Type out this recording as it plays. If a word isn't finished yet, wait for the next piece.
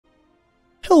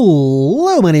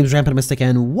Hello, my name is Rampant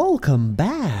and welcome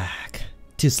back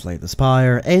to Slay the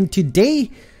Spire. And today,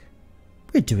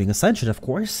 we're doing Ascension, of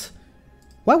course.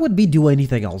 Why would we do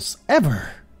anything else, ever?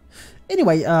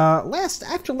 Anyway,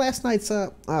 after last night's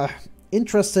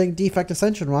interesting Defect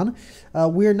Ascension run,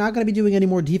 we're not going to be doing any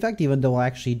more Defect, even though I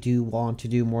actually do want to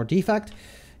do more Defect.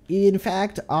 In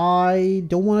fact, I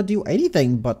don't want to do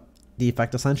anything but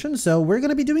Defect Ascension, so we're going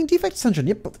to be doing Defect Ascension.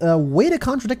 Yep, way to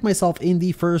contradict myself in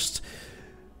the first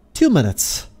 2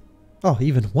 minutes. Oh,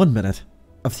 even 1 minute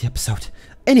of the episode.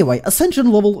 Anyway, Ascension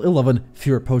level 11,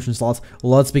 fewer potion slots.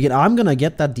 Let's begin. I'm gonna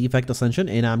get that Defect Ascension,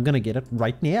 and I'm gonna get it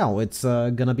right now. It's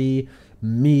gonna be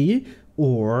me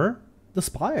or the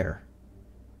Spire.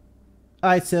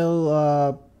 Alright,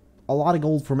 so a lot of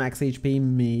gold for max HP,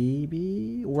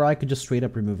 maybe? Or I could just straight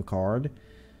up remove a card.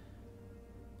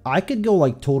 I could go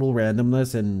like total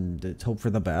randomness and hope for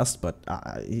the best, but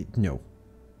no.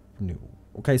 No.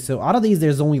 Okay, so out of these,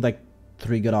 there's only like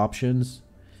 3 good options.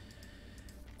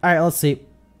 Alright, let's see.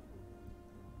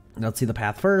 Let's see the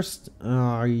path first.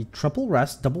 Triple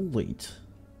rest, double lead.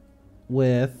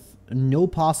 With no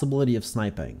possibility of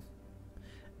sniping.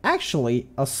 Actually,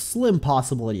 a slim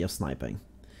possibility of sniping.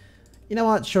 You know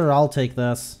what? Sure, I'll take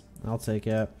this. I'll take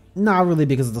it. Not really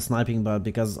because of the sniping, but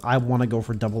because I want to go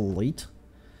for double elite.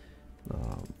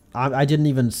 I didn't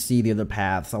even see the other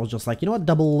paths. I was just like, you know what?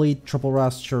 Double elite, triple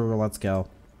rest, sure, let's go.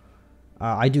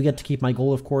 I do get to keep my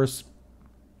gold, of course.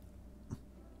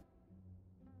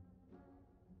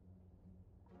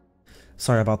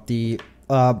 Sorry about the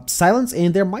silence,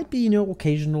 and there might be, you know,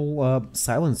 occasional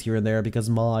silence here and there because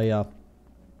my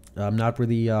I'm not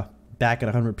really back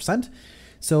at 100%.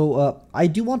 So I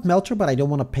do want Melter, but I don't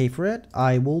want to pay for it.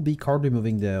 I will be card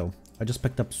removing though. I just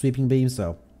picked up Sweeping Beam,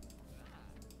 so.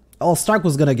 Oh, Stark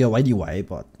was gonna go anyway,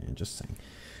 but yeah, just saying.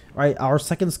 Alright, our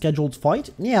second scheduled fight.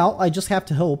 Now, I just have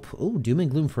to hope. Oh, Doom and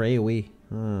Gloom for AoE.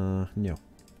 No.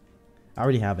 I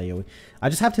already have AoE. I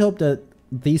just have to hope that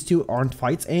these two aren't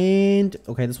fights, and...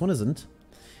 Okay, this one isn't.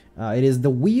 It is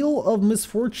the Wheel of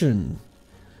Misfortune.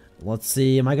 Let's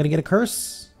see, am I gonna get a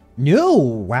curse? No!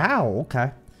 Wow,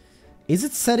 okay. Is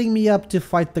it setting me up to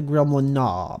fight the Gremlin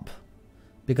Knob?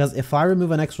 Because if I remove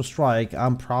an extra strike,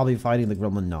 I'm probably fighting the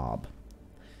Gremlin Knob.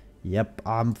 Yep,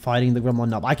 I'm fighting the Gremlin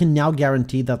Knob. I can now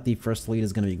guarantee that the first lead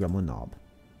is going to be Gremlin Knob.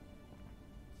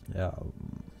 No.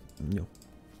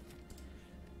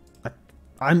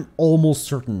 I'm almost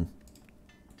certain.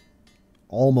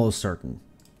 Almost certain.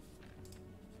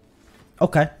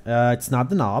 Okay, it's not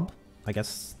the Knob. I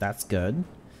guess that's good.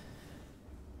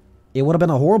 It would have been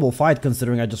a horrible fight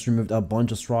considering I just removed a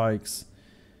bunch of strikes.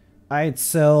 Alright,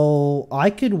 so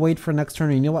I could wait for next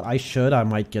turn. You know what? I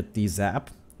might get the Zap.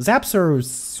 Zaps are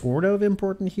sort of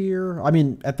important here. I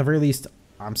mean, at the very least,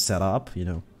 I'm set up, you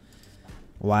know.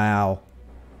 Wow.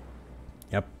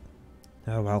 Yep.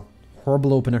 Oh well.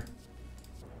 Horrible opener.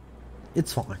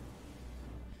 It's fine.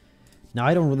 Now,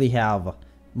 I don't really have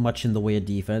much in the way of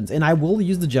defense. And I will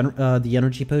use the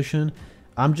energy potion.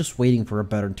 I'm just waiting for a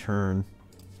better turn.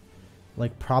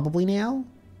 Like, probably now?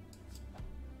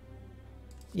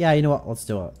 Yeah, you know what? Let's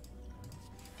do it.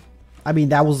 I mean,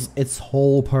 that was its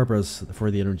whole purpose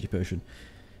for the energy potion.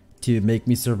 To make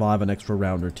me survive an extra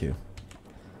round or two.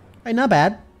 Alright, not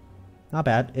bad. Not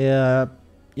bad.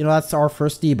 You know, that's our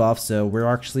first debuff, so we're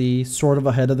actually sort of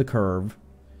ahead of the curve.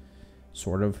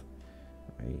 Sort of.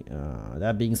 Right,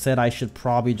 that being said, I should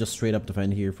probably just straight up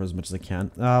defend here for as much as I can.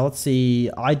 Let's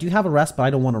see. I do have a rest, but I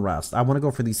don't want to rest. I want to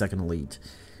go for the second elite.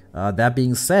 That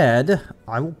being said,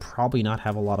 I will probably not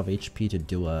have a lot of HP to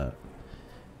do it.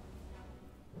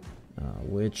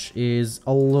 Which is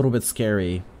a little bit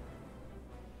scary.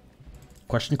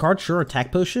 Question card, sure.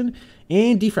 Attack potion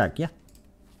and defrag. Yeah,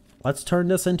 let's turn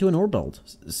this into an orb build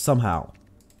somehow.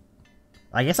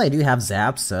 I guess I do have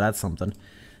zaps, so that's something.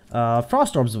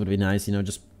 Frost orbs would be nice, you know,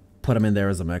 just put them in there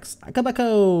as a mix.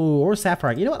 Akabako or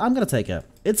Sapphire. You know what? I'm gonna take it.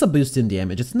 It's a boost in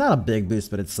damage. It's not a big boost,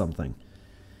 but it's something.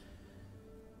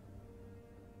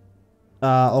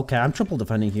 Okay, I'm triple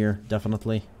defending here,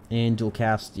 definitely. And dual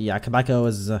cast. Yeah, Kabako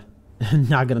is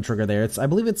not gonna trigger there. I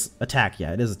believe it's attack.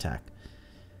 Yeah, it is attack.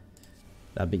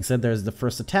 That being said, there's the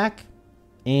first attack.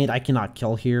 And I cannot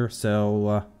kill here,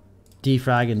 so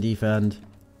defrag and defend.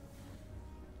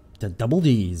 The double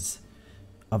Ds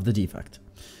of the defect.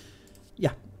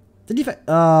 Yeah, the defect.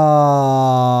 Boy.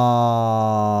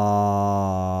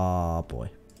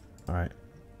 Alright.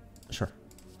 Sure.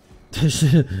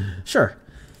 Sure.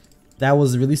 That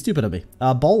was really stupid of me.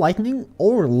 Ball Lightning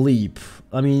or Leap.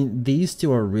 I mean, these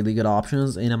two are really good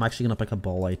options, and I'm actually going to pick up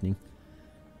Ball Lightning.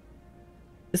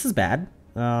 This is bad.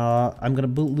 I'm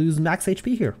going to lose max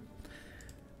HP here.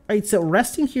 Alright, so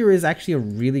resting here is actually a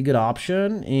really good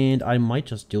option, and I might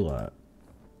just do it.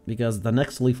 Because the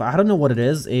next leaf, I don't know what it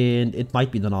is, and it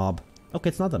might be the knob. Okay,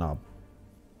 it's not the knob.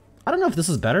 I don't know if this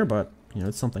is better, but, you know,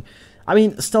 it's something. I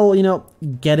mean, still, you know,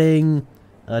 getting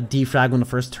a defrag on the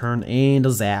first turn and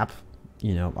a zap,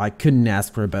 you know, I couldn't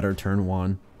ask for a better turn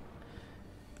one.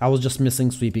 I was just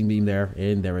missing sweeping beam there,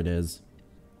 and there it is.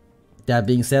 That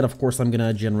being said, of course, I'm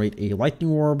gonna generate a lightning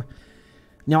orb.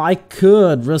 Now, I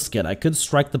could risk it. I could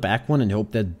strike the back one and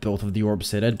hope that both of the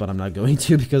orbs hit it, but I'm not going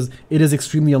to because it is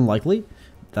extremely unlikely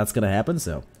that's gonna happen,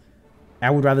 so I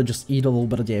would rather just eat a little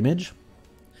bit of damage.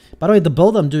 By the way, the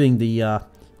build I'm doing, the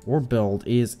orb build,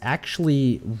 is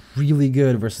actually really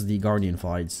good versus the Guardian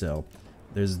fight, so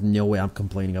there's no way I'm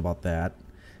complaining about that.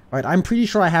 Alright, I'm pretty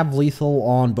sure I have lethal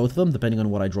on both of them, depending on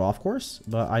what I draw, of course,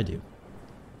 but I do.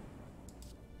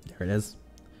 There it is.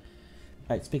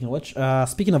 Alright, speaking of which,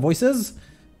 speaking of voices,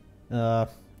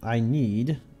 I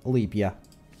need a leap, yeah.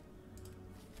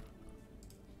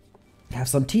 Have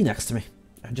some tea next to me,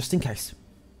 just in case.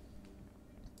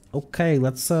 Okay,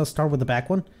 let's start with the back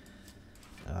one,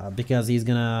 because he's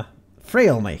gonna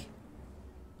frail me.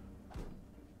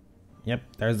 Yep,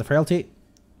 there's the frailty.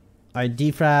 I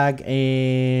defrag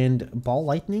and ball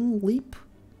lightning leap.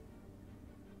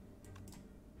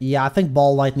 Yeah, I think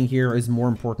ball lightning here is more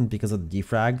important because of the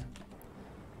defrag.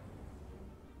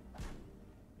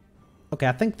 Okay,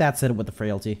 I think that's it with the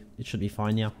frailty. It should be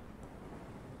fine, yeah.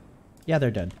 Yeah,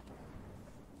 they're dead.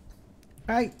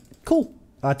 Alright, cool.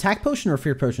 Attack potion or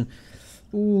fear potion?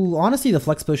 Ooh, honestly, the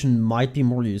flex potion might be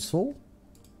more useful.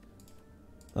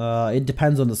 It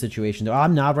depends on the situation.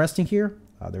 I'm not resting here.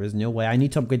 There is no way. I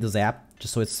need to upgrade the zap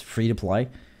just so it's free to play.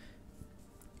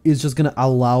 It's just gonna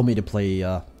allow me to play,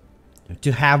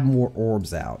 to have more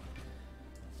orbs out.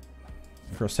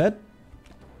 First hit.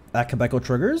 Kabeko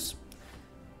triggers.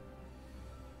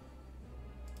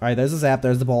 Alright, there's the zap,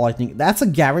 there's the ball lightning. That's a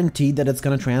guarantee that it's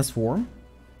gonna transform.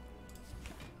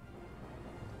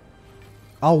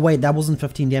 Oh wait, that wasn't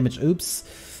 15 damage.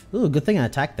 Oops. Ooh, good thing I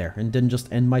attacked there and didn't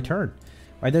just end my turn.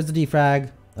 Alright, there's the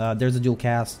defrag. There's the dual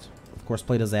cast. Of course,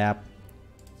 play the zap.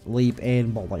 Leap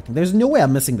and ball lightning. There's no way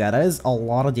I'm missing that. That is a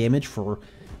lot of damage for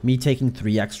me taking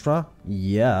 3 extra.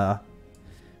 Yeah.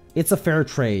 It's a fair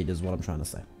trade is what I'm trying to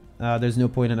say. There's no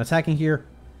point in attacking here.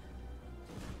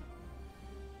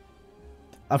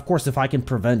 Of course, if I can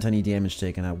prevent any damage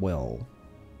taken, I will.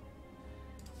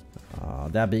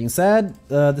 That being said,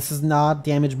 this is not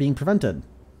damage being prevented.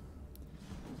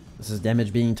 This is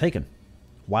damage being taken.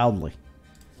 Wildly.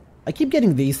 I keep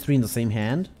getting these 3 in the same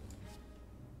hand.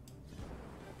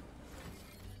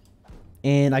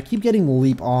 And I keep getting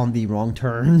leap on the wrong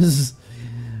turns.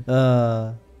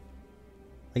 I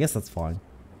guess that's fine.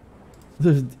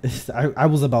 I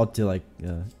was about to, like,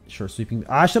 sure, sweeping.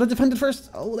 I should have defended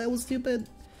first. Oh, that was stupid.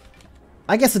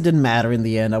 I guess it didn't matter in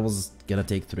the end. I was gonna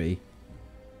take 3.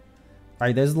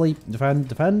 Alright, there's leap. Defend,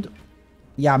 defend.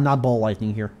 Yeah, I'm not ball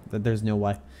lightning here. There's no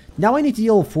way. Now I need to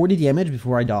deal 40 damage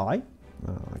before I die.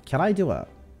 Can I do it?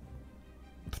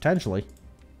 Potentially.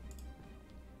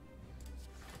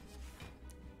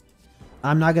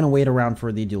 I'm not gonna wait around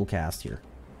for the dual cast here.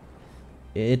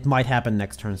 It might happen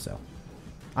next turn, so.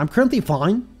 I'm currently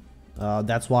fine.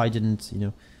 That's why I didn't,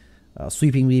 you know,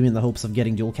 sweeping beam in the hopes of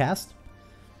getting dual cast.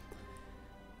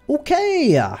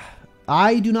 Okay.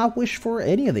 I do not wish for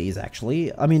any of these,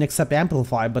 actually. I mean, except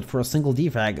Amplify, but for a single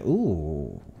defrag.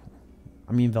 Ooh.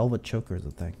 I mean, Velvet Choker is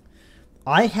a thing.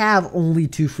 I have only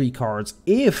 2 free cards.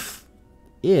 If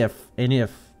I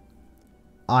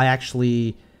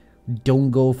actually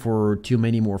don't go for too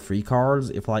many more free cards,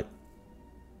 if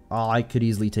I could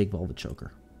easily take Velvet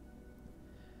Choker.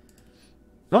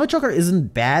 Velvet Choker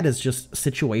isn't bad, it's just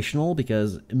situational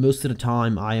because most of the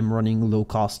time I am running low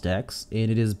cost decks and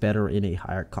it is better in a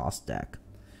higher cost deck.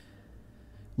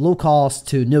 Low cost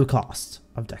to no cost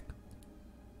of deck.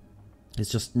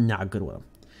 It's just not good with them.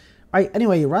 Alright,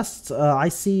 anyway, rests. I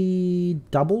see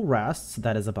double rests,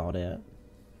 that is about it.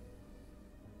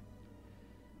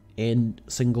 And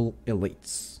single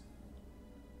elites.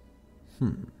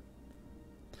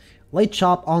 Late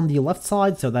chop on the left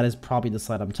side, so that is probably the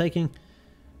side I'm taking.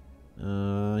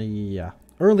 Yeah.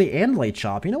 Early and late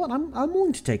chop. You know what? I'm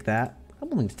willing to take that. I'm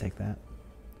willing to take that.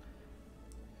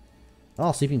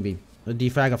 Oh, Sleeping Beam. The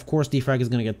defrag, of course, defrag is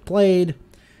going to get played.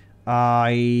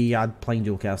 I'm playing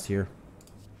dual cast here.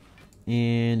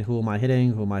 And who am I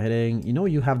hitting? Who am I hitting? You know,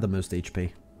 you have the most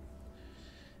HP.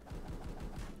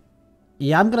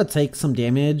 Yeah, I'm going to take some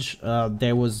damage.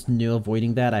 There was no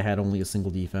avoiding that. I had only a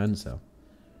single defense, so.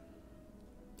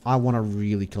 I want to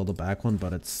really kill the back one,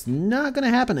 but it's not going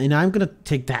to happen. And I'm going to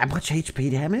take that much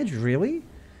HP damage? Really?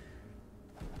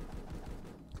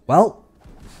 Well,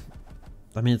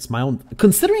 I mean, it's my own...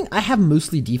 Considering I have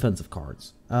mostly defensive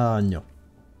cards. No.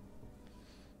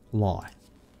 Lie.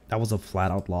 That was a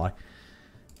flat-out lie.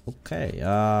 Okay,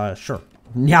 sure.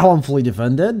 Now I'm fully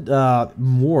defended.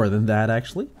 More than that,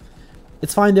 actually.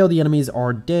 It's fine, though. The enemies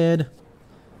are dead.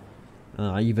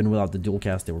 Even without the dual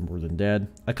cast, they were more than dead.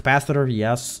 A capacitor,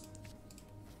 yes.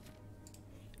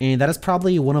 And that is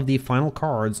probably one of the final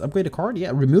cards. Upgrade a card?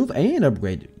 Yeah, remove and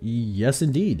upgrade. Yes,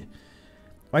 indeed.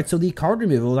 Alright, so the card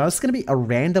removal, that's going to be a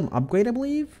random upgrade, I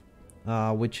believe.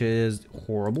 Which is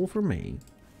horrible for me.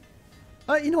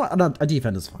 You know what? A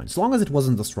defend is fine. As long as it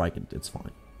wasn't the strike, it's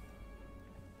fine.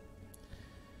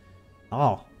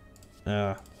 Oh.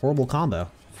 Horrible combo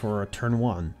for turn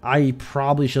 1. I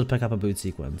probably should pick up a boot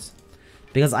sequence.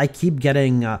 Because I keep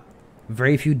getting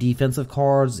very few defensive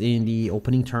cards in the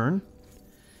opening turn.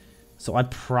 So I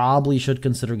probably should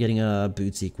consider getting a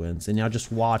boot sequence. And now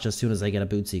just watch as soon as I get a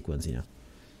boot sequence, you know.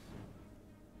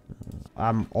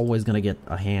 I'm always going to get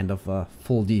a hand of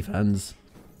full defense.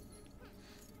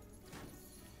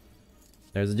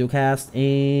 There's a dual cast.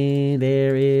 And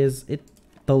there is it.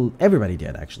 Everybody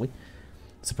did, actually.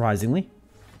 Surprisingly.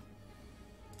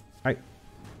 Alright.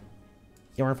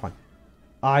 Yeah, we're fine.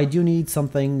 I do need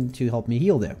something to help me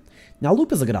heal there. Now,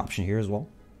 loop is a good option here as well.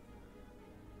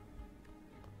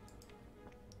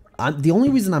 The only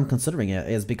reason I'm considering it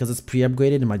is because it's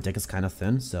pre-upgraded and my deck is kind of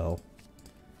thin, so...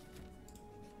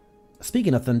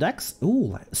 Speaking of thin decks,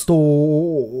 ooh,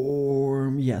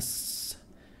 Storm, yes.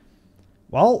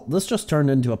 Well, this just turned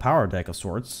into a power deck of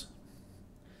sorts.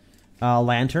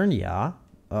 Lantern, yeah.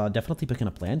 Definitely picking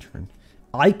up Lantern.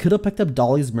 I could have picked up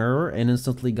Dolly's Mirror and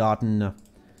instantly gotten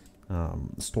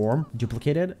Storm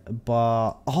duplicated,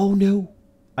 but... Oh no!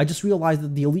 I just realized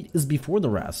that the Elite is before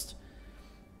the rest.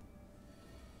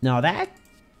 Now that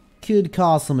could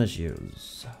cause some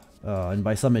issues. And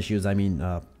by some issues, I mean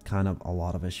kind of a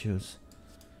lot of issues.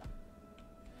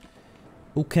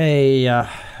 Okay,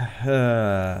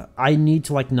 I need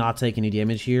to like not take any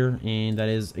damage here, and that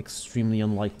is extremely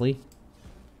unlikely.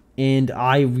 And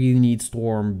I really need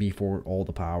Storm before all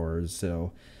the powers,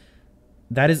 so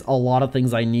that is a lot of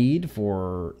things I need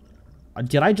for...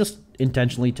 Did I just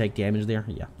intentionally take damage there?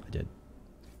 Yeah, I did.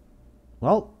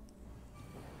 Well...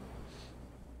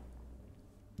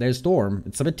 There's Storm.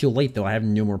 It's a bit too late, though. I have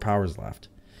no more powers left.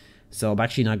 So I'm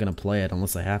actually not going to play it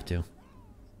unless I have to.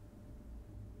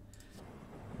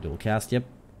 Dual cast, yep.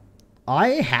 I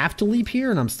have to leap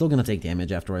here, and I'm still going to take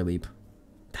damage after I leap.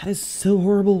 That is so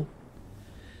horrible.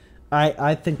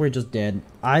 I think we're just dead.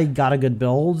 I got a good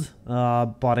build,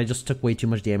 but I just took way too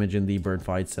much damage in the bird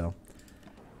fight, so...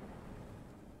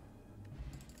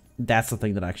 That's the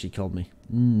thing that actually killed me.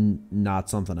 Not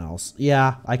something else.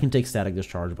 Yeah, I can take static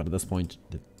discharge, but at this point...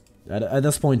 At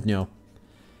this point, no.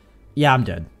 Yeah, I'm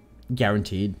dead.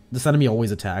 Guaranteed. This enemy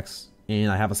always attacks,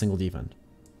 and I have a single defend.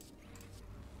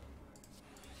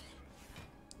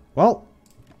 Well,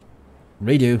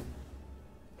 redo.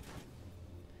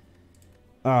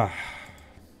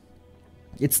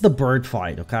 It's the bird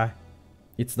fight, okay?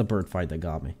 It's the bird fight that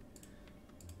got me.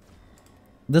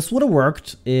 This would have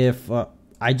worked if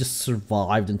I just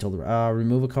survived until the...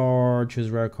 remove a card, choose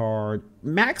a rare card.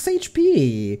 Max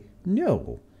HP!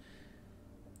 No.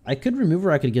 I could remove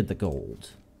or I could get the gold.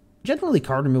 Generally,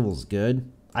 card removal is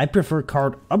good. I prefer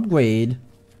card upgrade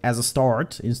as a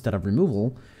start instead of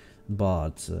removal.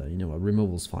 But, you know what,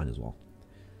 removal is fine as well.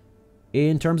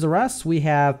 In terms of rest, we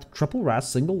have triple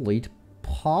rest, single late,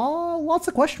 lots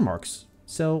of question marks.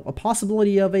 So, a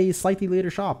possibility of a slightly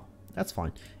later shop. That's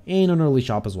fine. And an early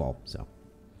shop as well, so...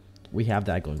 We have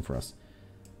that going for us.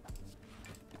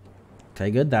 Okay,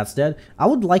 good. That's dead. I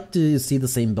would like to see the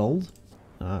same build.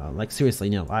 Like, seriously,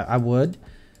 no. I would.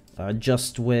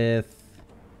 Just with...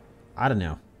 I don't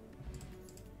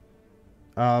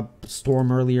know.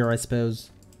 Storm earlier, I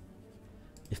suppose.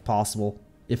 If possible.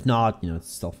 If not, you know,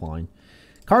 it's still fine.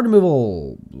 Card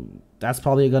removal. That's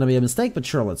probably going to be a mistake, but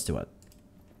sure, let's do it.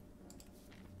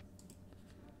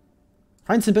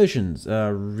 Find some potions.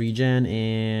 Regen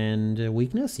and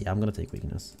weakness? Yeah, I'm going to take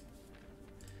weakness.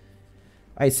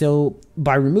 Alright, so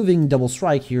by removing double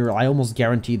strike here, I almost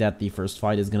guarantee that the first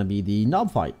fight is going to be the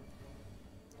knob fight.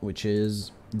 Which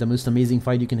is the most amazing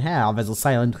fight you can have as a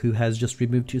silent who has just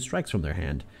removed 2 strikes from their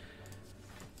hand.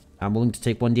 I'm willing to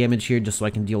take 1 damage here just so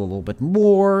I can deal a little bit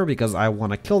more because I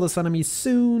want to kill this enemy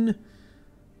soon.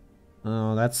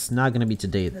 That's not going to be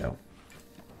today though.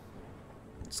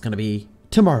 It's going to be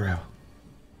tomorrow.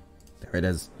 There it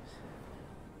is.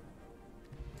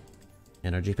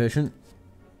 Energy potion.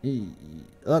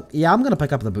 Look, yeah, I'm gonna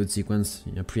pick up the boot sequence,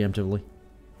 you know, preemptively.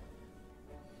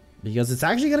 Because it's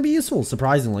actually gonna be useful,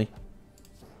 surprisingly.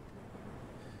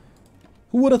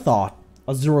 Who would have thought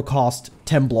a 0 cost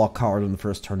 10 block card on the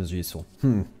first turn is useful?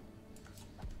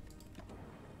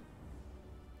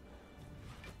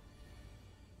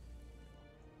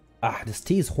 Ah, this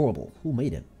tea is horrible. Who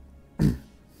made it?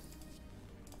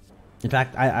 In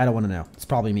fact, I don't want to know. It's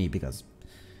probably me, because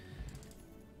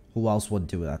who else would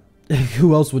do that?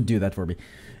 Who else would do that for me?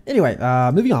 Anyway,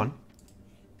 moving on.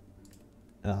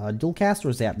 Dual cast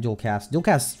or zap? Dual cast. Dual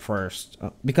cast first,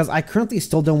 because I currently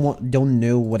still don't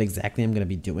know what exactly I'm gonna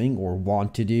be doing or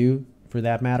want to do, for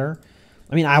that matter.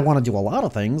 I mean, I want to do a lot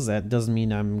of things. That doesn't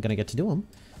mean I'm gonna get to do them.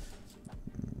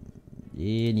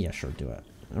 And yeah, sure, do it.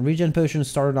 A regen potion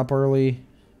started up early.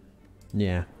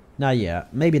 Yeah, not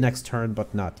yet. Maybe next turn,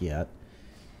 but not yet.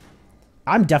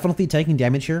 I'm definitely taking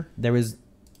damage here. There is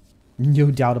no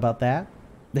doubt about that.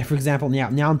 For example,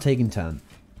 now I'm taking 10.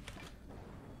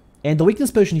 And the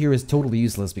weakness potion here is totally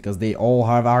useless because they all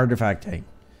have artifacting.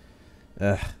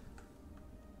 Ugh.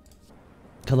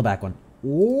 Kill the back one.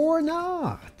 Or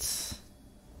not.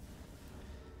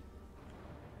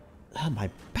 My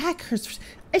back hurts.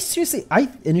 I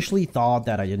initially thought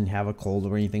that I didn't have a cold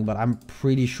or anything, but I'm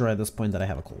pretty sure at this point that I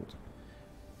have a cold.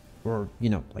 Or, you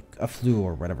know, like a flu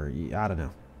or whatever. I don't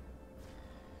know.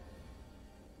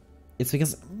 It's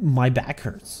because my back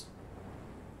hurts.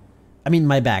 I mean,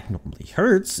 my back normally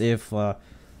hurts if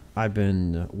I've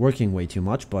been working way too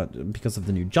much, but because of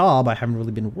the new job, I haven't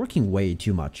really been working way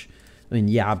too much. I mean,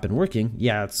 yeah, I've been working.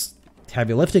 Yeah, it's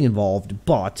heavy lifting involved,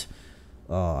 but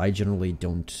I generally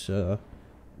don't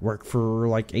work for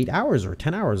like 8 hours or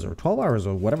 10 hours or 12 hours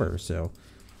or whatever. So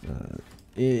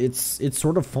it's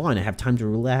sort of fun. I have time to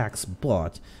relax,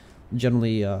 but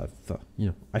generally, if, you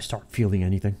know, I start feeling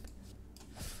anything.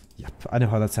 Yep, I know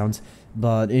how that sounds,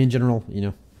 but in general, you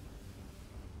know,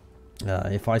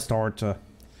 if I start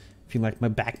feeling like my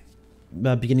back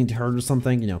beginning to hurt or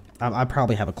something, you know, I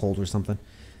probably have a cold or something.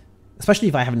 Especially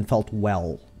if I haven't felt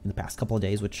well in the past couple of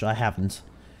days, which I haven't.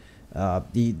 I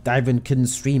even couldn't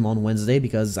stream on Wednesday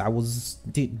because I was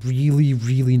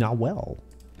really not well.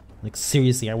 Like,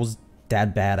 seriously, I was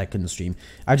that bad I couldn't stream.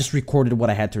 I just recorded what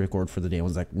I had to record for the day. I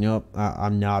was like, nope,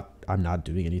 I'm not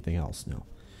doing anything else, no.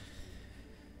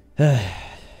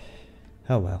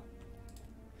 Oh well.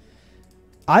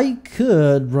 I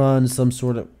could run some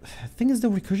sort of... Thing is, the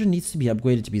recursion needs to be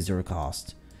upgraded to be 0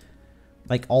 cost.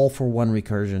 Like, all for one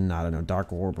recursion, I don't know,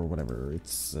 Dark Orb or whatever.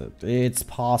 It's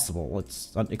possible.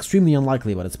 It's extremely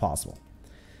unlikely, but it's possible.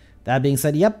 That being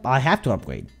said, yep, I have to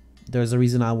upgrade. There's a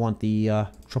reason I want the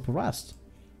Triple Rest.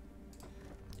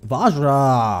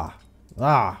 Vajra!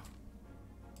 Ah!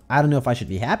 I don't know if I should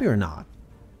be happy or not.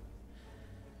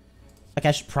 Like,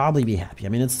 I should probably be happy. I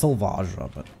mean, it's still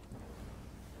Vajra, but...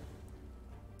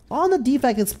 On the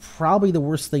defect, it's probably the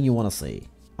worst thing you want to see.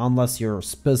 Unless you're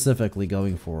specifically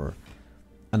going for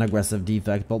an aggressive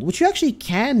defect build. Which you actually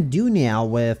can do now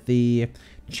with the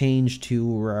change to,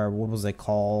 what was it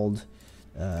called?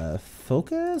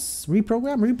 Focus?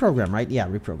 Reprogram? Reprogram, right? Yeah,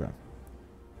 reprogram.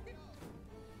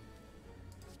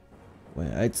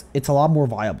 Well, it's a lot more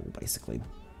viable, basically.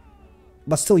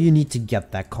 But still, you need to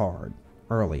get that card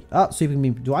early. Oh, sweeping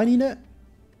beam. Do I need it?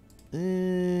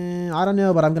 I don't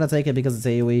know, but I'm gonna take it because it's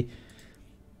AoE.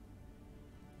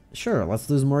 Sure, let's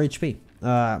lose more HP.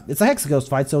 It's a Hexaghost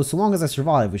fight, so long as I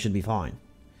survive, we should be fine.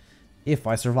 If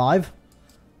I survive.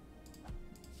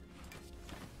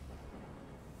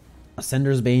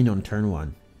 Ascender's Bane on turn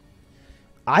 1.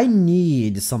 I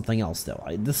need something else, though.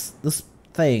 This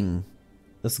thing...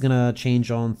 This is gonna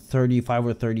change on 35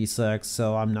 or 36,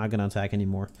 so I'm not gonna attack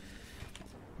anymore.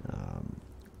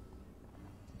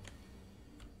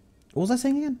 What was I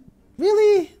saying again?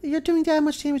 Really? You're doing that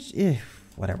much damage?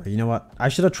 Whatever. You know what? I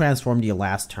should have transformed you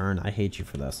last turn. I hate you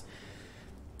for this.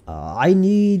 I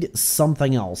need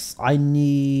something else. I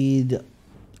need...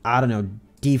 I don't know.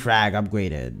 Defrag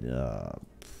upgraded.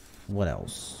 What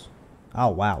else? Oh,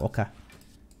 wow. Okay.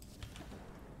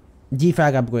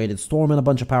 Defrag upgraded. Storm and a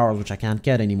bunch of powers, which I can't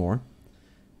get anymore.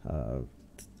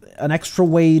 An extra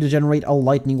way to generate a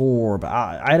lightning orb.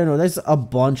 I don't know. There's a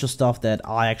bunch of stuff that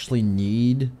I actually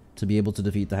need to be able to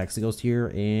defeat the Hexaghost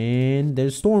here. And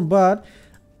there's Storm, but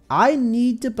I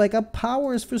need to pick up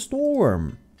powers for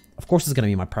Storm. Of course, it's going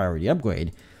to be my priority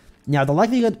upgrade. Now, the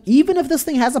likelihood, even if this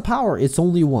thing has a power, it's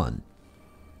only one.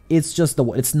 It's just the...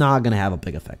 It's not going to have a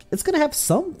big effect. It's going to have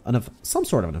some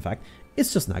sort of an effect.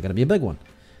 It's just not going to be a big one.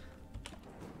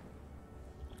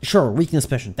 Sure, weakness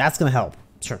potion. That's going to help.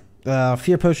 Sure.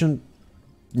 Fear potion.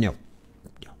 No.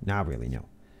 Not really, no.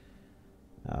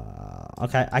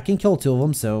 Okay, I can kill 2 of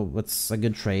them, so it's a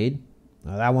good trade.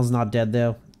 That one's not dead,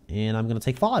 though. And I'm going to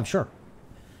take 5, sure.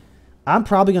 I'm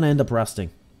probably going to end up resting.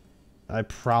 I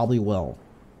probably will.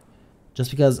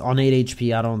 Just because on 8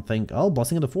 HP, I don't think... Oh,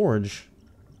 Blessing of the Forge.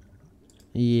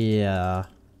 Yeah.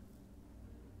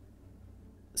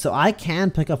 So I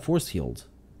can pick up Force Field.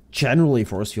 Generally,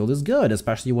 Force Field is good,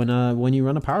 especially when you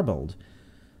run a power build.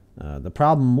 The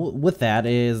problem with that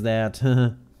is that,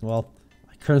 well,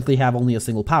 I currently have only a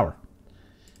single power.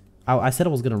 I said I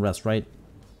was going to rest, right?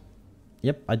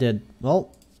 Yep, I did.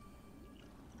 Well,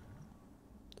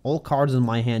 all cards in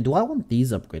my hand. Do I want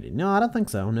these upgraded? No, I don't think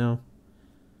so. No.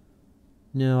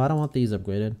 No, I don't want these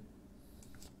upgraded.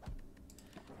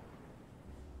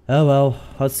 Oh well,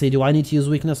 let's see. Do I need to use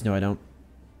weakness? No, I don't.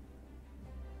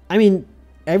 I mean,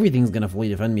 everything's gonna fully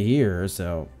defend me here,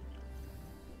 so...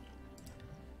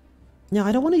 Yeah,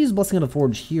 I don't want to use Blessing of the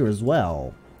Forge here as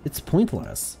well. It's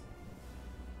pointless.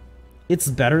 It's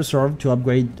better served to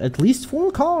upgrade at least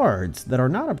 4 cards that are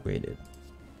not upgraded.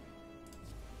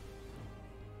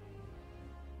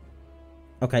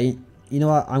 Okay, you know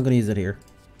what? I'm gonna use it here.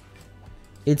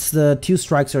 It's the 2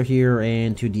 strikes are here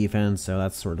and 2 defense, so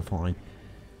that's sort of fine.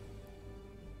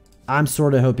 I'm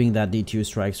sort of hoping that the 2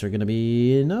 strikes are gonna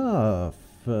be enough.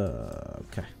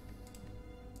 Okay.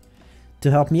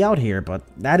 To help me out here, but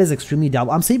that is extremely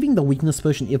doubtful. I'm saving the weakness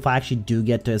potion if I actually do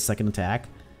get to a second attack.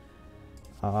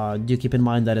 Do keep in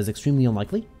mind that is extremely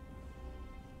unlikely.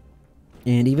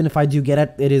 And even if I do get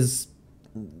it, it is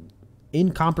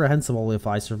incomprehensible if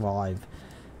I survive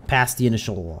past the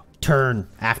initial turn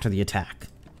after the attack.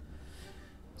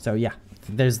 So yeah,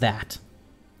 there's that.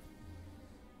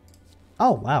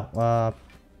 Oh, wow.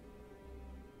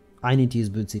 I need to use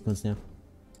boot sequence now.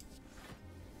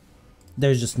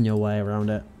 There's just no way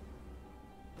around it.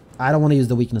 I don't want to use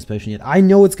the weakness potion yet. I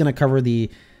know it's going to cover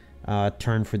the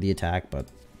turn for the attack, but...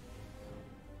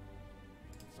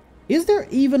 Is there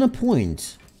even a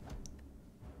point?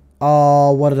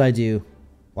 Oh, what did I do?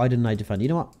 Why didn't I defend? You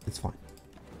know what? It's fine.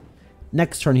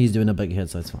 Next turn he's doing a big hit,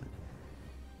 so it's fine.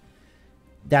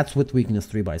 That's with weakness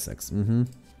 3/6.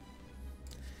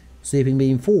 Sleeping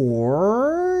Beam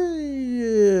 4.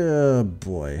 Yeah,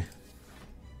 boy.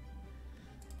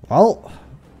 Well,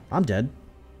 I'm dead.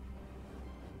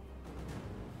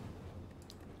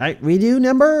 Alright, redo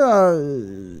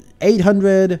number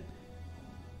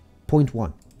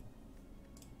 800.1.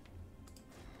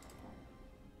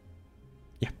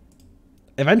 Yeah.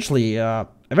 Eventually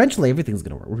everything's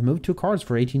gonna work. Remove 2 cards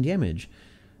for 18 damage.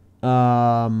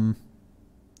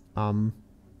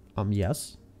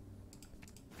 Yes.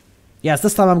 Yes,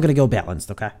 this time I'm gonna go balanced,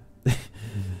 okay?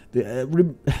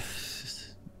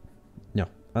 No,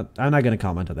 I'm not gonna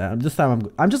comment on that.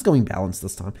 I'm just going balanced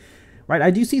this time. Right, I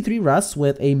do see 3 rests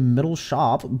with a middle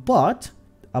shop, but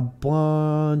a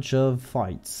bunch of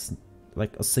fights.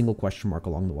 Like a single question mark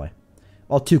along the way.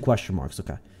 Well, 2 question marks,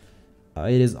 okay.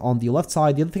 It is on the left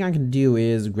side. The other thing I can do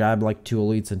is grab like 2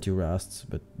 elites and 2 rests,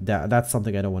 but that's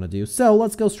something I don't want to do. So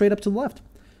let's go straight up to the left.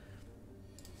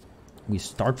 We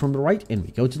start from the right and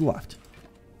we go to the left.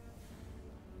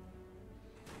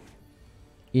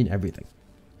 In everything.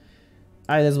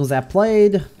 Alright, this was that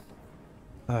played.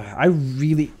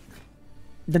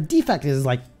 The defect is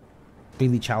like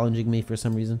really challenging me for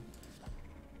some reason.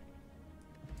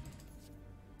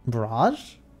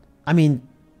 Barrage? I mean,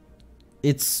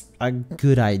 it's a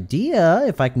good idea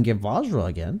if I can get Vajra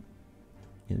again.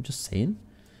 You know, just saying.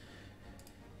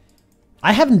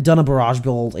 I haven't done a barrage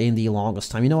build in the longest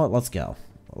time. You know what? Let's go.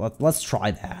 Let's try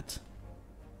that.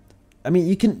 I mean,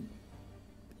 you can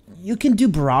do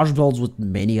barrage builds with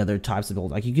many other types of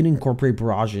builds. Like, you can incorporate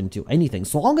barrage into anything.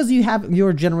 So long as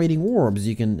you're generating orbs,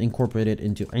 you can incorporate it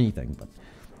into anything. But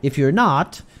if you're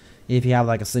not, if you have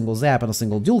like a single zap and a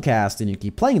single dual cast and you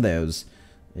keep playing those,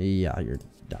 yeah,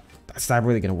 that's not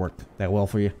really going to work that well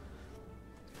for you.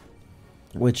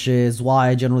 Which is why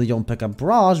I generally don't pick up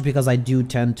barrage, because I do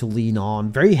tend to lean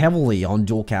on very heavily on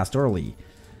dual cast early.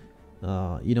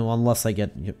 You know, unless I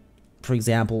get, for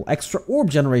example, extra orb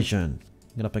generation.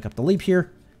 I'm gonna pick up the leap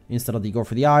here instead of the go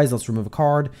for the eyes. Let's remove a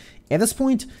card. At this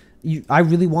point, I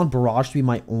really want barrage to be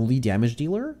my only damage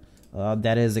dealer.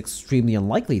 That is extremely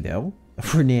unlikely though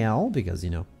for now, because, you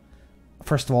know,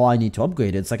 first of all I need to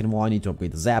upgrade it. Second of all, I need to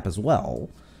upgrade the zap as well.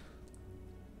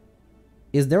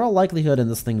 Is there a likelihood in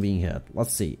this thing being hit?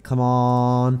 Let's see. Come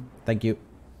on. Thank you.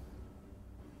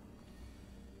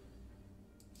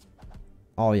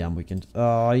 Oh yeah, I'm weakened.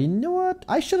 You know what?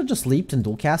 I should have just leaped and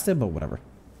dual casted, but whatever.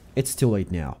 It's too late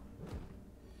now.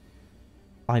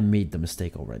 I made the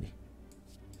mistake already.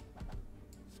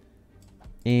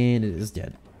 And it is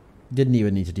dead. Didn't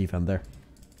even need to defend there.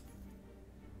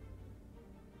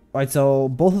 Alright, so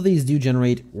both of these do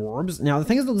generate orbs. Now, the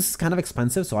thing is, though, this is kind of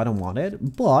expensive, so I don't want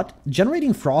it. But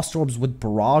generating frost orbs with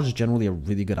barrage is generally a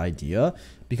really good idea,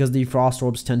 because the frost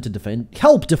orbs tend to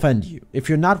help defend you. If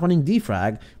you're not running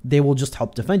defrag, they will just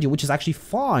help defend you, which is actually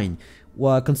fine,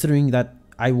 considering that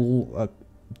I will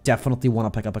definitely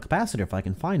want to pick up a capacitor if I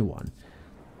can find one.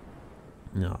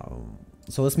 No.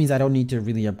 So this means I don't need to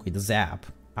really upgrade the zap.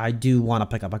 I do want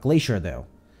to pick up a glacier, though,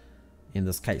 in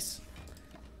this case.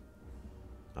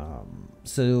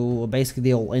 So basically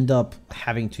they'll end up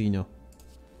having to, you know,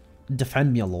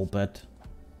 defend me a little bit.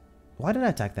 Why did I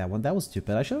attack that one? That was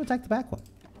stupid. I should have attacked the back one.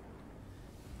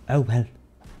 Oh well.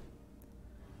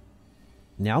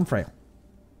 Now I'm frail.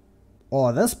 Oh,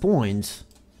 at this point...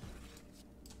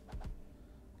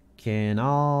 Can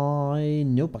I...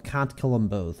 Nope, I can't kill them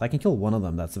both. I can kill one of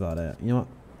them, that's about it. You know what?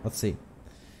 Let's see.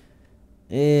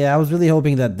 Yeah, I was really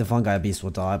hoping that the fungi beast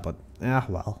would die, but...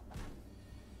 well.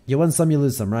 You win some, you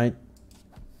lose some, right?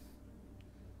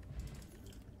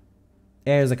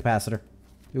 There's a capacitor.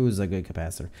 It was a good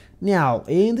capacitor. Now,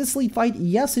 in this lead fight,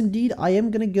 yes, indeed, I am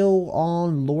going to go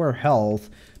on lower health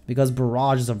because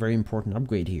barrage is a very important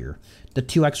upgrade here. The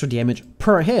 2 extra damage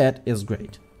per hit is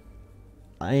great.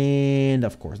 And,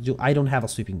 of course, I don't have a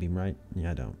sweeping beam, right?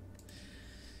 Yeah, I don't.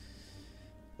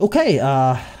 Okay,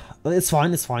 it's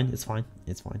fine, it's fine, it's fine,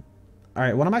 it's fine.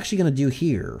 Alright, what I'm actually going to do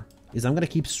here is I'm going to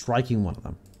keep striking one of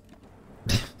them.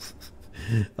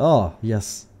 Oh,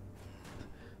 yes.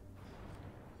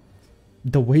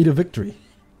 The way to victory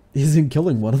is in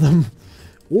killing one of them.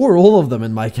 Or all of them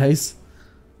in my case.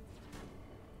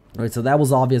 Alright, so that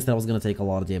was obvious that I was going to take a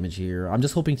lot of damage here. I'm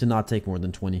just hoping to not take more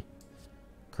than 20.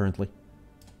 Currently.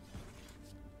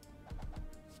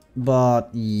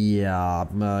 But, yeah,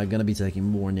 I'm going to be taking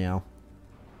more now.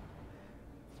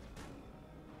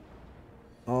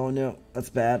 Oh no, that's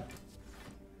bad.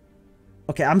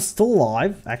 Okay, I'm still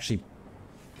alive. Actually,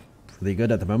 pretty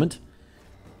good at the moment.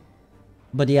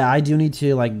 But yeah, I do need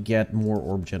to, like, get more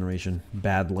orb generation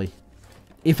badly.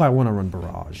 If I want to run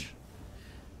barrage.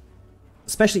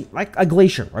 Especially, like, a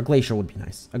glacier. A glacier would be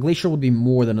nice. A glacier would be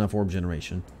more than enough orb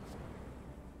generation.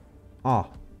 Ah,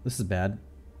 this is bad.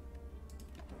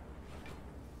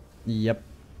 Yep.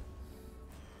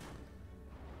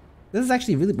 This is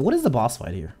actually really... What is the boss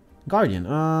fight here? Guardian.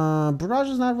 Barrage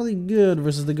is not really good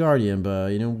versus the Guardian,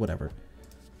 but, you know, whatever.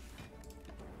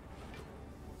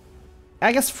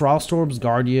 I guess Frost Orbs,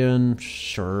 Guardian,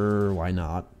 sure, why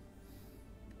not?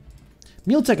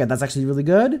 Meal Ticket, that's actually really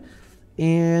good.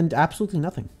 And absolutely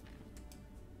nothing.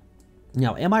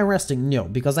 Now, am I resting? No,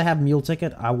 because I have Meal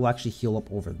Ticket, I will actually heal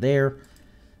up over there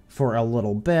for a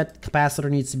little bit. Capacitor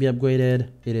needs to be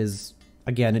upgraded. It is,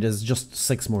 again, it is just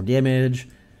 6 more damage.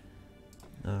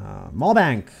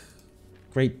 Maulbank.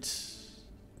 Great.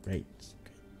 Great.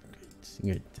 Great.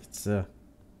 Great. It's,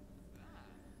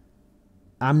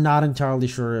 I'm not entirely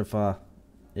sure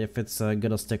if it's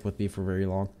gonna stick with me for very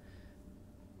long.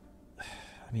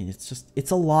 I mean,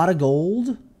 it's a lot of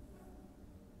gold.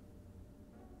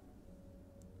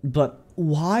 But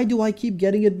why do I keep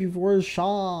getting it before a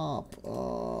shop?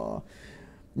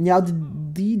 Now,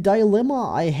 the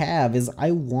dilemma I have is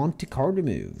I want to card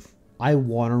remove. I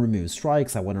want to remove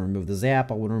strikes, I want to remove the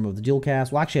zap, I want to remove the dual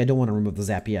cast. Well, actually, I don't want to remove the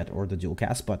zap yet, or the dual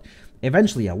cast, but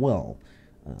eventually I will.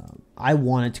 I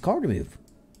want it to card remove.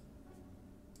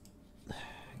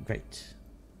 Great.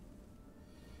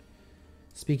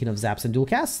 Speaking of zaps and dual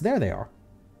casts, there they are.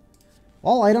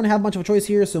 Well, I don't have much of a choice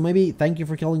here, so maybe thank you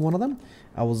for killing one of them.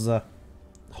 I was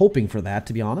hoping for that,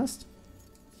 to be honest.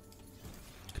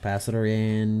 Capacitor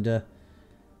and...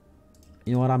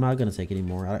 you know what, I'm not going to take any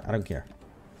more. I don't care.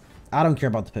 I don't care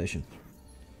about the potion.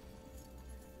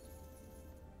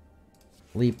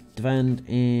 Leap, defend,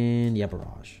 and yeah,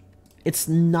 barrage. It's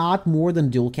not more than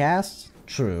dual cast,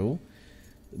 true.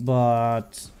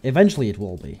 But eventually it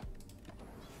will be.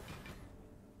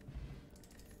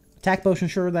 Attack potion,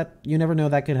 sure, that you never know,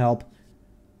 that could help.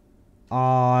 Do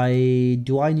I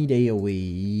need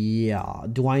AoE? Yeah.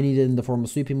 Do I need it in the form of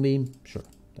sweeping beam? Sure.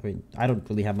 I mean, I don't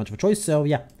really have much of a choice, so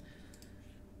yeah.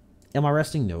 Am I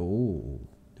resting? No.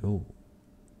 No.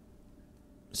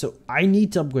 So I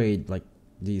need to upgrade like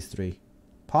these 3.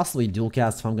 Possibly dual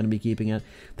cast if I'm going to be keeping it.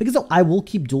 Because I will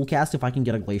keep dual cast if I can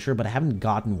get a glacier, but I haven't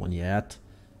gotten one yet.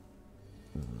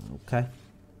 Okay.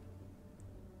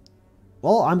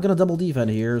 Well, I'm going to double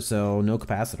defend here, so no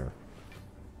capacitor.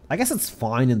 I guess it's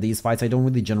fine in these fights. I don't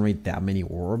really generate that many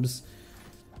orbs.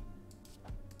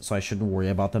 So I shouldn't worry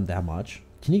about them that much.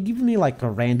 Can you give me like a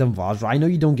random Vajra? I know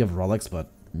you don't give relics, but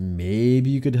maybe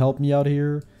you could help me out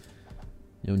here.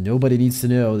 You know, nobody needs to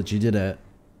know that you did it.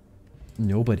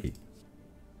 Nobody.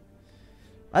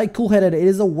 Cool-headed. It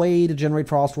is a way to generate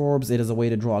frost orbs. It is a way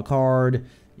to draw a card.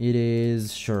 It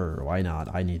is... Sure, why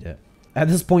not? I need it. At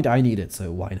this point, I need it,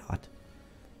 so why not?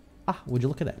 Ah, would you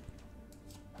look at that?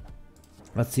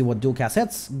 Let's see what dual cast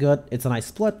hits. Good. It's a nice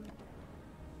split.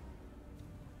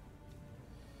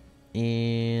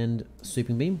 And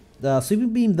sweeping beam. The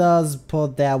sweeping beam does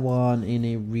put that one in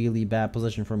a really bad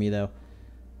position for me, though.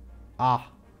 Ah.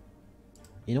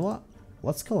 You know what?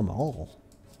 Let's kill them all.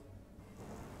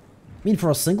 I mean, for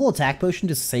a single attack potion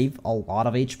to save a lot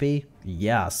of HP?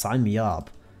 Yeah, sign me up.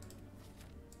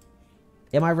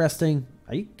 Am I resting?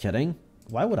 Are you kidding?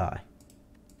 Why would I?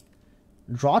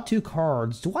 Draw 2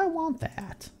 cards. Do I want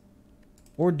that?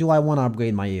 Or do I want to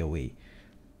upgrade my AoE?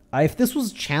 If this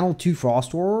was channel 2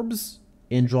 Frost Orbs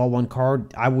and draw 1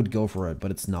 card, I would go for it,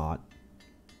 but it's not.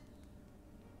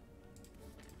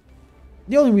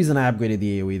 The only reason I upgraded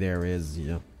the AoE there is,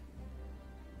 you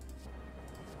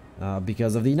know,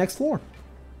 because of the next floor.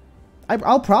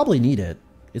 I'll probably need it.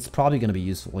 It's probably going to be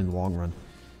useful in the long run.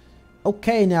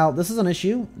 Okay, now this is an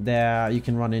issue that you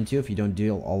can run into if you don't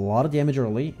deal a lot of damage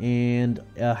early. And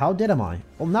how dead am I?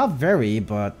 Well, not very,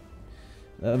 but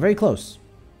very close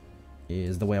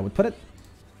is the way I would put it.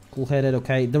 Cool-headed,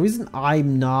 okay. The reason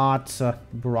I'm not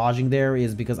barraging there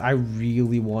is because I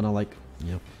really want to, like,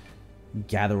 you know,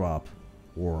 gather up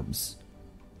orbs.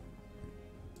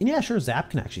 And yeah, sure,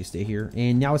 Zap can actually stay here.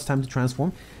 And now it's time to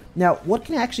transform. Now, what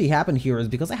can actually happen here is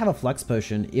because I have a Flex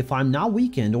Potion, if I'm not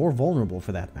weakened or vulnerable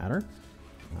for that matter,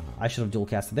 I should have dual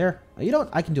casted there. You know what?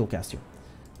 I can dual cast here.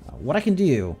 What I can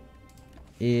do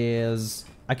is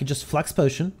I could just Flex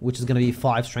Potion, which is going to be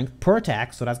 5 strength per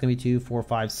attack. So that's going to be 2, 4,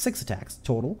 5, 6 attacks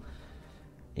total.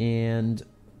 And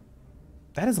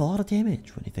that is a lot of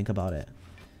damage when you think about it.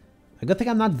 A good thing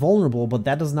I'm not vulnerable, but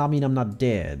that does not mean I'm not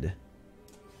dead.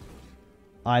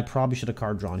 I probably should have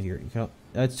card drawn here.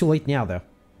 It's too late now, though.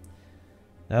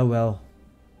 Oh, well.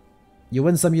 You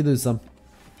win some, you lose some.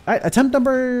 Alright, attempt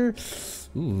number...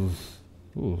 Ooh.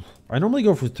 I normally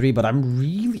go for 3, but I'm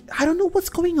really... I don't know what's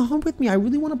going on with me. I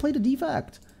really want to play the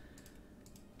defect.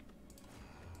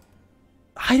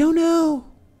 I don't know.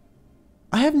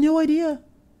 I have no idea.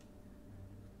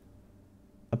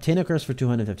 Obtain a curse for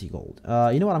 250 gold.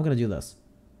 You know what? I'm going to do this.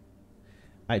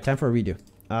 Alright, time for a redo.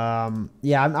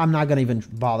 Yeah, I'm not going to even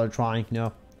bother trying.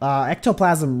 No.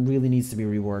 Ectoplasm really needs to be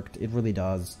reworked. It really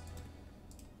does.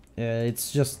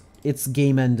 It's just... It's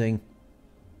game ending.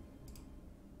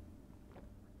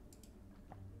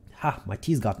 Ha, my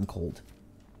tea's gotten cold.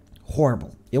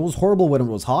 Horrible. It was horrible when it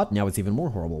was hot, now it's even more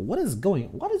horrible. What is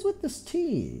with this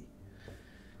tea?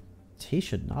 Tea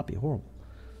should not be horrible.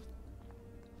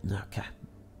 Okay.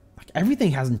 Like,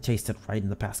 everything hasn't tasted right in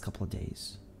the past couple of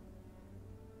days.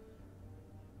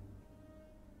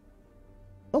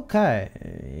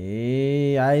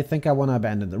 Okay. I think I want to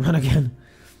abandon the run again.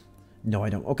 No,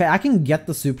 I don't. Okay, I can get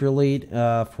the super elite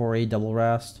for a double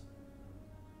rest.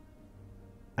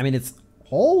 I mean, it's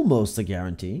almost a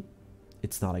guarantee.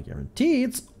 It's not a guarantee.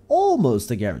 It's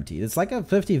almost a guarantee. It's like a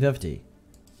 50-50.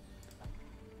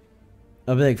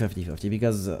 A big 50-50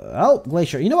 because... oh,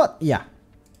 Glacier. You know what? Yeah.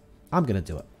 I'm going to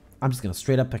do it. I'm just going to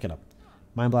straight up pick it up.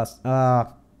 Mind Blast.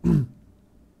 Card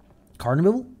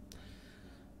removal?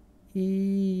 Yeah.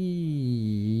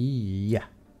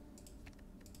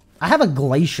 I have a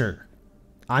Glacier.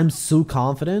 I'm so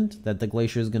confident that the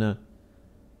Glacier is going to...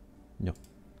 No.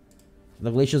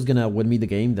 The Glacier is going to win me the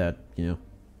game that, you know,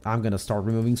 I'm going to start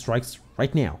removing strikes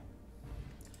right now.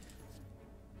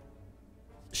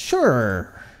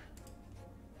 Sure.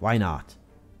 Why not?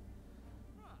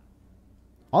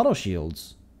 Auto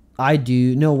shields. I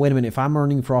do... No, wait a minute. If I'm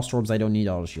earning Frost Orbs, I don't need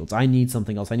auto shields. I need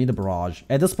something else. I need a barrage.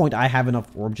 At this point, I have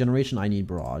enough orb generation. I need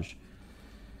barrage.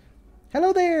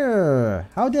 Hello there.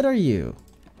 How dead are you?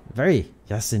 Very.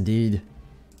 Yes, indeed.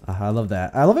 I love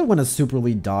that. I love it when a super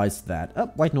lead dies to that. Oh,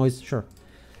 white noise. Sure.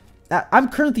 I'm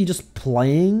currently just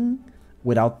playing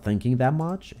without thinking that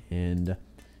much, and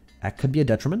that could be a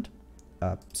detriment.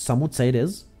 Some would say it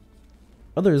is.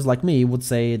 Others, like me, would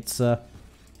say it's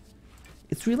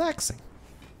relaxing.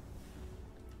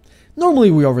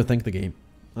 Normally, we overthink the game.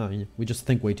 We just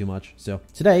think way too much. So,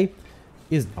 today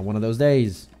is not one of those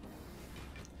days.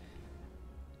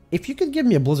 If you could give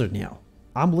me a blizzard now,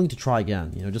 I'm willing to try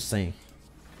again. You know, just saying.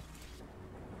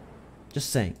 Just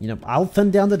saying. You know, I'll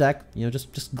thin down the deck. You know,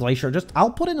 just Glacier.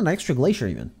 I'll put in an extra Glacier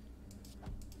even.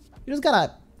 You just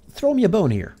gotta throw me a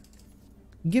bone here.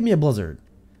 Give me a blizzard.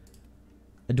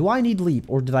 Do I need leap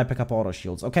or did I pick up auto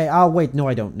shields? Okay, wait. No,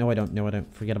 I don't. No, I don't. No, I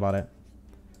don't. Forget about it.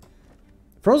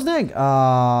 Frozen egg.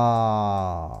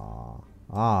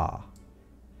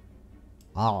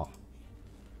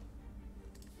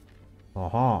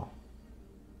 Uh-huh.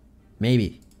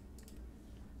 Maybe.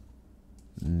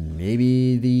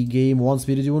 game wants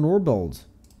me to do an orb build.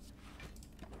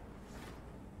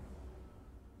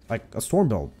 Like a storm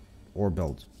build. Orb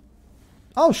build.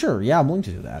 Oh, sure. Yeah, I'm willing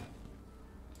to do that.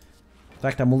 In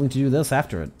fact, I'm willing to do this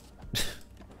after it.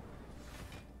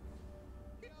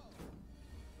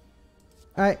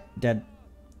 Alright, dead.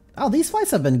 Oh, these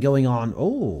fights have been going on.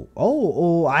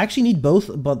 Oh, I actually need both,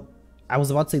 but I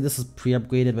was about to say this is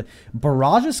pre-upgraded, but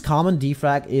Barrage is common,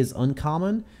 Defrag is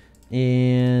uncommon,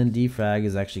 and Defrag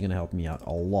is actually going to help me out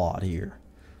a lot here.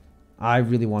 I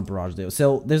really want Barrage though.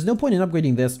 So there's no point in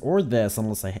upgrading this or this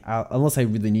unless I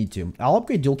really need to. I'll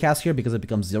upgrade Dual Cast here because it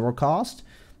becomes 0 cost.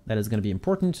 That is going to be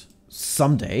important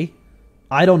someday.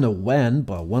 I don't know when,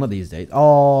 but one of these days.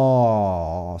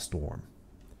 Oh, Storm.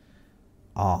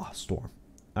 Ah, Storm.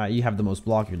 You have the most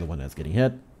block. You're the one that's getting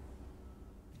hit.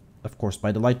 Of course,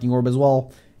 by the Lightning Orb as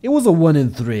well. It was a 1 in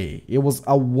 3. It was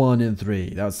a 1 in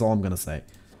 3. That's all I'm going to say.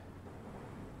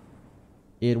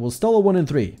 It was still a 1 in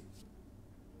 3.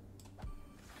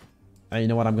 You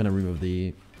know what? I'm going to remove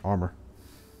the armor.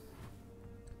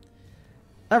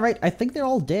 Alright, I think they're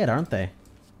all dead, aren't they?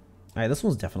 Alright, this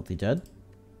one's definitely dead.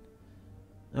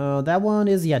 That one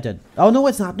is, yeah, dead. Oh, no,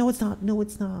 it's not. No, it's not. No,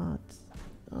 it's not.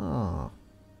 Oh.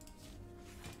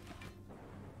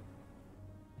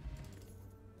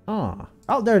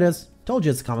 Oh, there it is. Told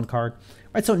you it's a common card.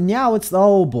 Alright, so now it's...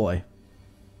 Oh, boy.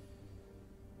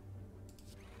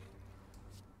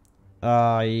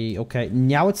 Okay.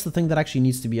 Now it's the thing that actually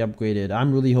needs to be upgraded.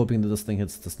 I'm really hoping that this thing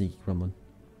hits the Sneaky Gremlin.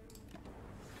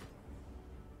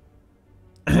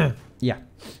 Yeah.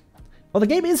 Well, the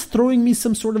game is throwing me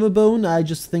some sort of a bone. I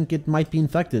just think it might be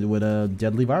infected with a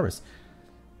deadly virus.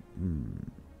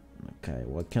 Okay,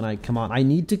 what can I... Come on, I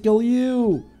need to kill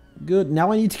you! Good,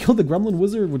 now I need to kill the Gremlin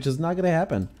Wizard, which is not gonna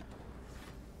happen.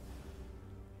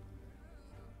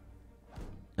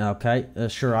 Okay,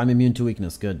 sure, I'm immune to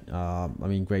weakness. Good. I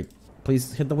mean, great.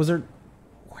 Please hit the wizard.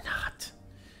 Or not.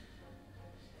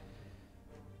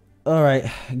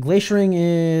 Alright, Glaciering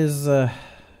is...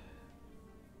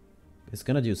 it's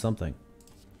gonna do something.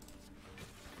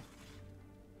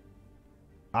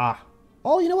 Ah.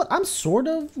 Oh, you know what? I'm sort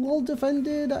of well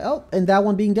defended. Oh, and that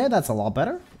one being dead, that's a lot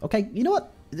better. Okay, you know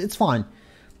what? It's fine.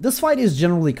 This fight is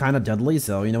generally kind of deadly,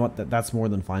 so you know what? That's more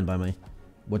than fine by me.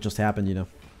 What just happened, you know?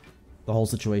 The whole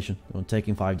situation.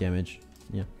 Taking 5 damage.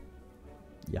 Yeah.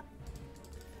 Yeah.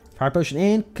 Fire Potion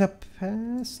and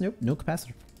Nope, no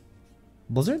Capacitor.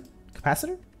 Blizzard?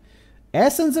 Capacitor?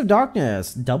 Essence of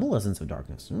Darkness. Double Essence of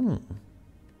Darkness.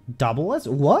 Double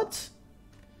Essence? What?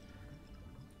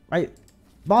 Right.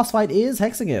 Boss fight is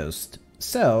Hexaghost.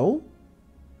 So...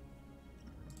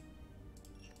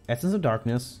 Essence of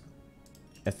Darkness.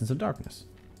 Essence of Darkness.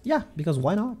 Yeah, because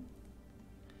why not?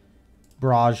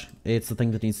 Barrage. It's the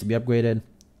thing that needs to be upgraded.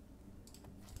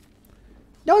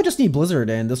 Now I just need Blizzard,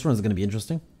 and this one's going to be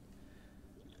interesting.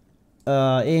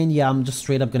 And yeah, I'm just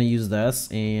straight up going to use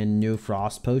this. And no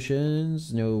Frost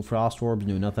Potions, no Frost Orbs,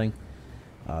 no nothing.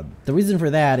 The reason for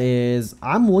that is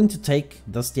I'm willing to take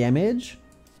this damage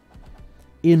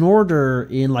in order,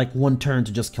 in like one turn,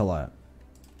 to just kill it.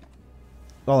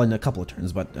 Well, in a couple of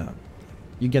turns, but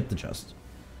you get the gist.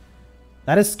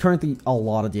 That is currently a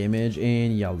lot of damage,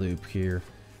 and yeah, loop here.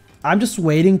 I'm just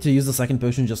waiting to use the second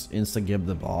potion, just insta-gib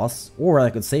the boss, or I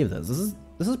could save this.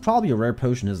 This is probably a rare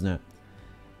potion, isn't it?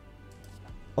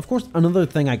 Of course, another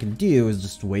thing I can do is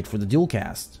just wait for the dual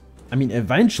cast. I mean,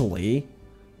 eventually,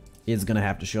 it's gonna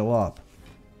have to show up.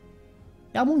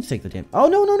 Yeah, I'm willing to take the damage. Oh,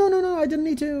 no, I didn't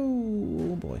need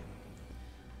to. Oh, boy.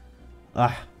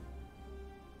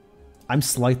 I'm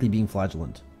slightly being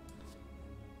flagellant.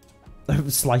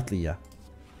 Slightly, yeah.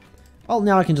 Well,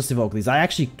 now I can just evoke these. I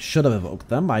actually should have evoked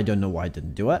them. I don't know why I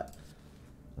didn't do it.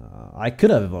 I could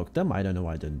have evoked them. I don't know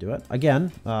why I didn't do it.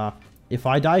 Again, if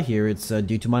I die here, it's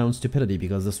due to my own stupidity,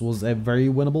 because this was a very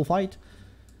winnable fight,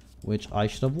 which I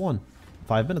should have won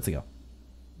 5 minutes ago.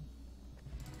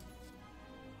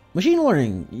 Machine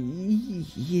learning.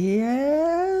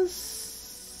 Yes.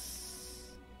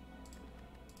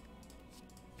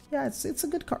 Yeah, it's a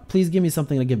good card. Please give me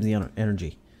something that gives me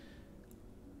energy.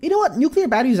 You know what? Nuclear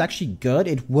Battery is actually good.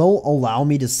 It will allow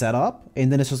me to set up,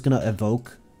 and then it's just gonna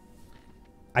evoke.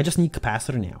 I just need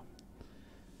Capacitor now.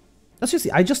 Let's just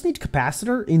see. I just need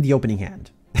Capacitor in the opening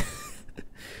hand.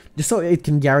 Just so it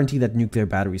can guarantee that Nuclear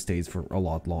Battery stays for a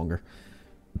lot longer.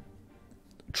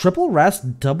 Triple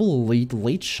Rest, Double Elite,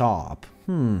 Late Shop.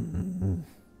 Am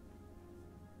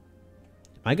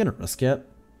I gonna risk it?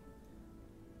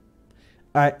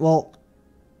 Alright, well,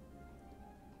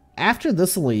 after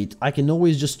this elite, I can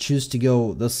always just choose to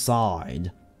go this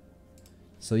side.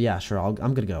 So yeah, sure,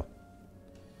 I'm gonna go.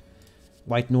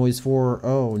 White noise for...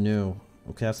 Oh, no.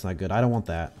 Okay, that's not good. I don't want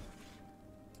that.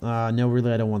 No,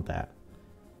 really, I don't want that.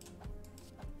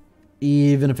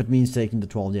 Even if it means taking the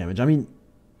 12 damage. I mean,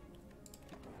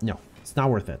 no, it's not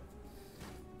worth it.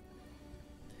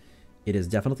 It is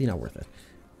definitely not worth it.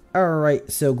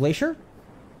 Alright, so Glacier?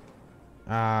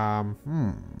 Yeah,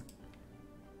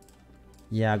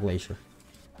 Glacier.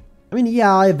 I mean,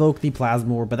 yeah, I evoked the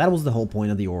Plasma Orb, but that was the whole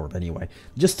point of the orb anyway.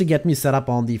 Just to get me set up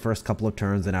on the first couple of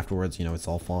turns, and afterwards, you know, it's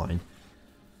all fine.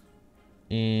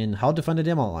 And how defended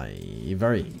am I?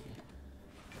 Very.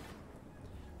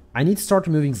 I need to start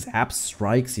removing zaps,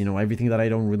 strikes, you know, everything that I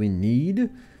don't really need.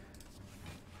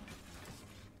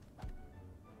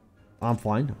 I'm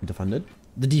fine. I'm defended.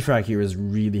 The defrag here is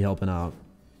really helping out.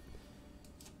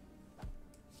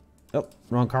 Oh,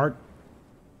 wrong card.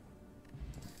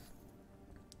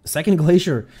 Second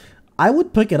Glacier. I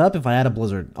would pick it up if I had a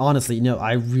Blizzard. Honestly, no,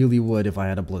 I really would if I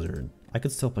had a Blizzard. I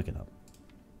could still pick it up.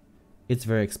 It's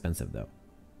very expensive, though.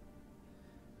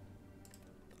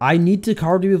 I need to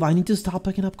card remove. I need to stop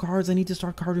picking up cards. I need to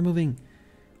start card removing.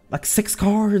 Like 6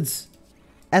 cards.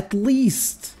 At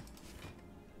least.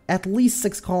 At least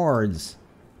 6 cards.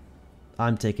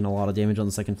 I'm taking a lot of damage on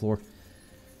the second floor.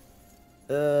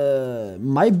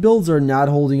 My builds are not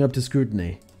holding up to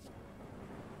scrutiny.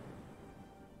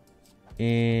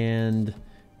 And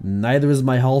neither is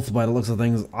my health by the looks of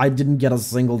things. I didn't get a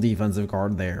single defensive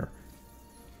card there.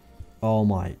 Oh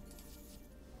my.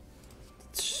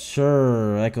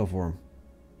 Sure, Echo Form.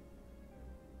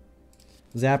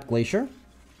 Zap Glacier.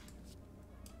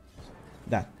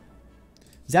 That.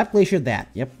 Zap Glacier, that.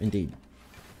 Yep, indeed.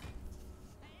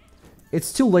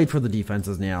 It's too late for the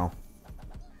defenses now.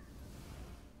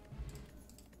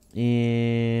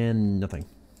 And nothing.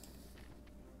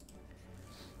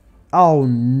 Oh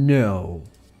no.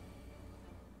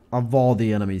 Of all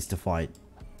the enemies to fight,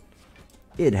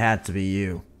 it had to be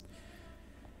you.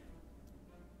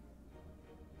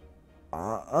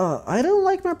 I don't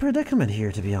like my predicament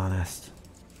here, to be honest.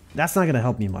 That's not going to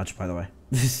help me much, by the way.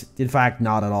 In fact,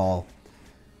 not at all.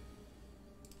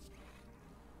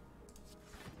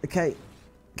 Okay.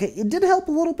 Okay, it did help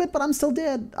a little bit, but I'm still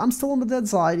dead. I'm still on the dead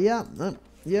side. Yeah.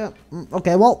 Yeah.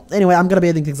 Okay, well, anyway, I'm going to be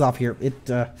ending things off here.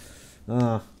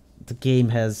 The game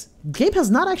has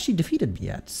not actually defeated me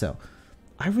yet, so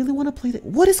I really want to play that.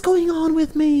 What is going on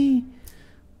with me?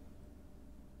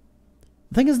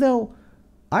 The thing is, though,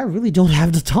 I really don't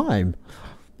have the time.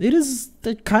 It is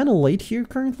kind of late here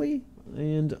currently,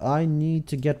 and I need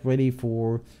to get ready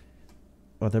for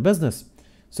other business.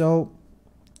 So,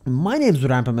 my name's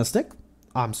Rampant.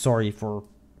 I'm sorry for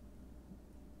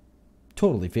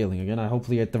totally failing again. I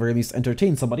hopefully at the very least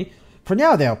entertain somebody. For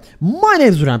now, though, my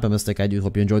name's Rampant. I do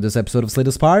hope you enjoyed this episode of Slay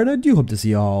the Spire, and I do hope to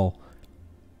see y'all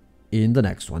in the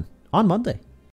next one on Monday.